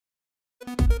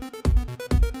Every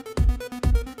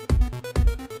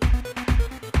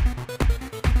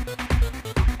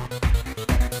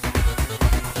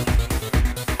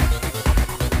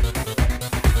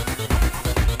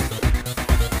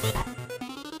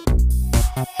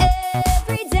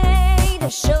day the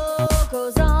show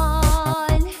goes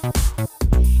on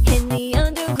in the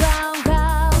underground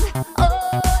crowd.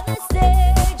 On the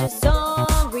stage a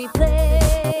song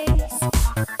replays,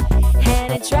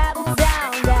 and it travels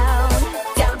down,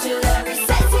 down to the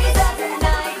recesses of your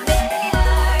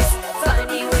nightmares.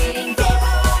 Funny waiting there,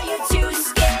 are you too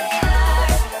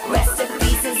scared? Rest in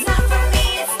peace is not for me,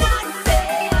 it's not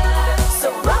fair. So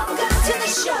welcome to the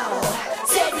show.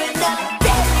 Said we're not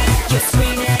dead, you're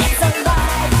screaming it's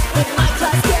alive. With my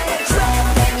class get a drill,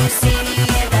 then you see me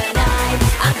in the night.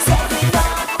 I'm dead, we're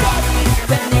not buried.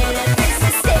 Remnant and face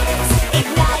mistakes,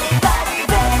 ignited by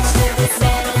revenge to this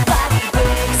metal body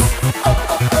breaks. Oh,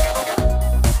 oh, oh.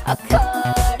 A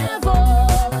carnival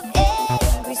of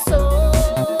angry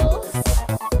souls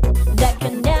that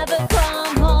can never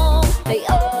come home. They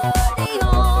are the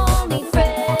only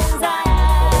friends I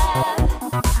have,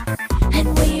 and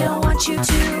we don't want you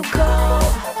to go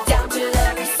down to the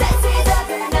recesses of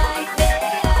your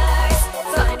nightmares.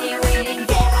 Funny waiting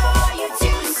there, are you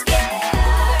too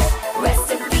scared? Rest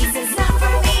in peace is not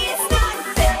for me, it's not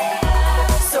fair.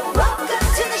 So welcome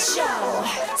to the show.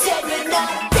 Said we're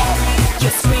not dead,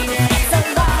 you're screaming it's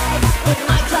alive. With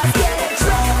my class get a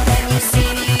drill, then you see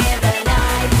me in the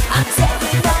night. I'm dead,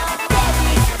 we're not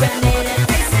buried. Remnant and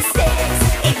face mistakes,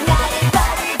 ignited by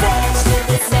revenge to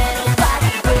this metal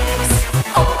body breaks.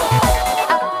 Oh, oh,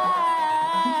 oh.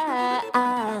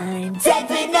 I'm dead,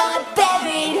 but not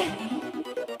buried.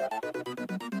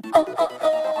 Oh, oh,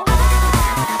 oh.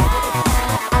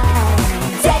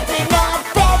 I'm dead, but not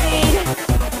buried.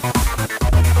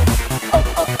 Oh,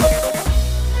 oh, oh.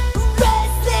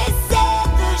 Restless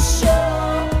and the show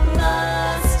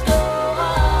must go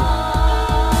on.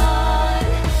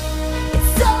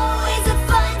 It's always a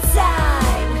fun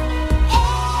time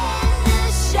in the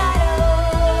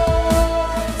shadows.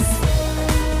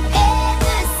 In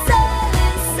the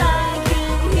silence I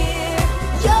can hear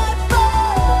your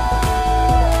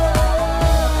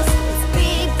voice. This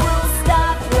beat will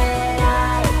stop when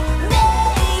I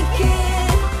make it.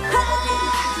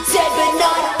 Dead but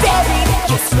not buried,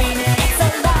 you're screaming it's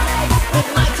alive. With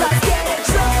my claws get a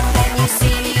drill, then you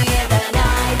see me in the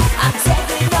night. I'm dead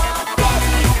but not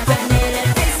buried. Remnant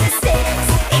and face mistakes,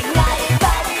 ignited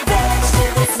by revenge to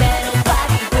this metal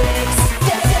body breaks.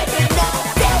 Dead but not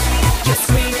buried, you're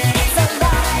screaming it's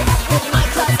alive. With my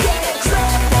claws get a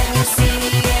drill, then you see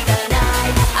me in the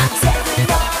night. I'm dead but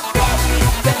not buried.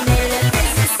 Remnant and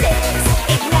face mistakes,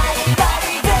 ignited by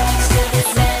revenge to this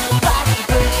metal body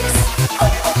breaks.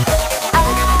 Oh, oh, oh.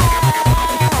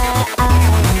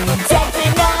 I'm dead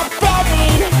but not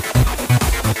buried.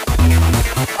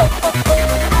 Oh, oh, oh.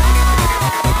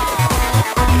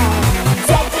 I'm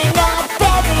dead but not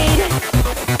buried.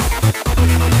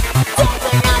 Dead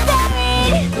but not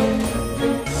buried.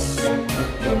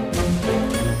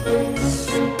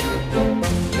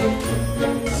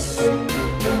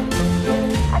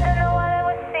 I don't know what I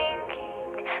was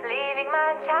thinking, leaving my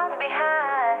child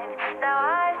behind. Now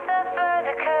I suffer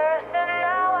the curse and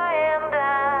now I am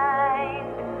blind.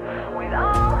 With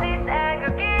all this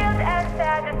anger, guilt and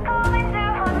sadness calling to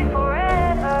haunt me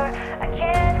forever, I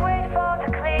can't wait for the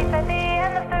cliff at the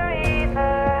end of the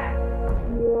river.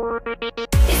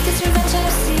 Is this revenge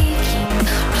I'm seeking,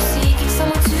 or seeking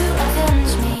someone to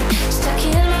avenge me? Stuck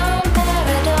in my own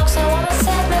paradox, I wanna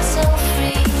set myself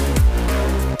free.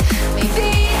 Maybe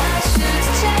I should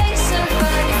chase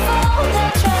somebody fall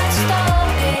and try to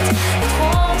stop it. It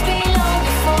won't be long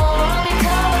before I'll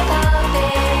become a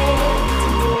puppet.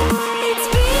 It's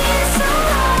been so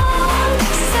long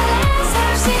since I last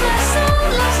have seen my soul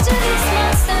lost to this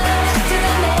monster, to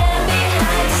the man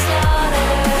behind the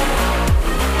slaughter.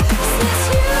 Since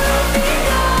you've been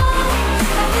gone,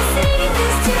 I've been singing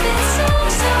this to this song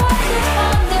so I could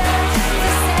ponder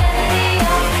the sanity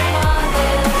of your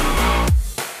mother.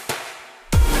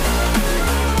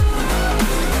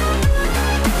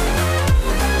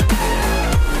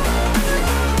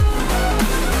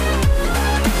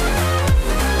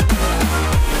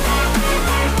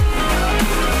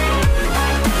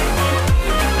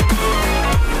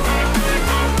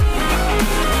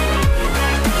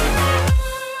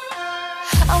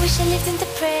 I wish I lived in the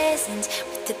present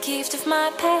with the gift of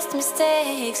my past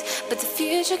mistakes, but the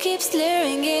future keeps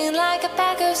luring in like a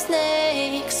pack of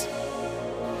snakes.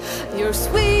 Your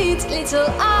sweet little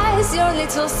eyes, your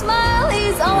little smile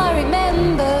is all I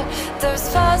remember. Those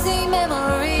fuzzy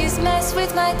memories mess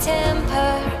with my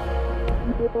temper.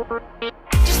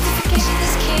 Justification.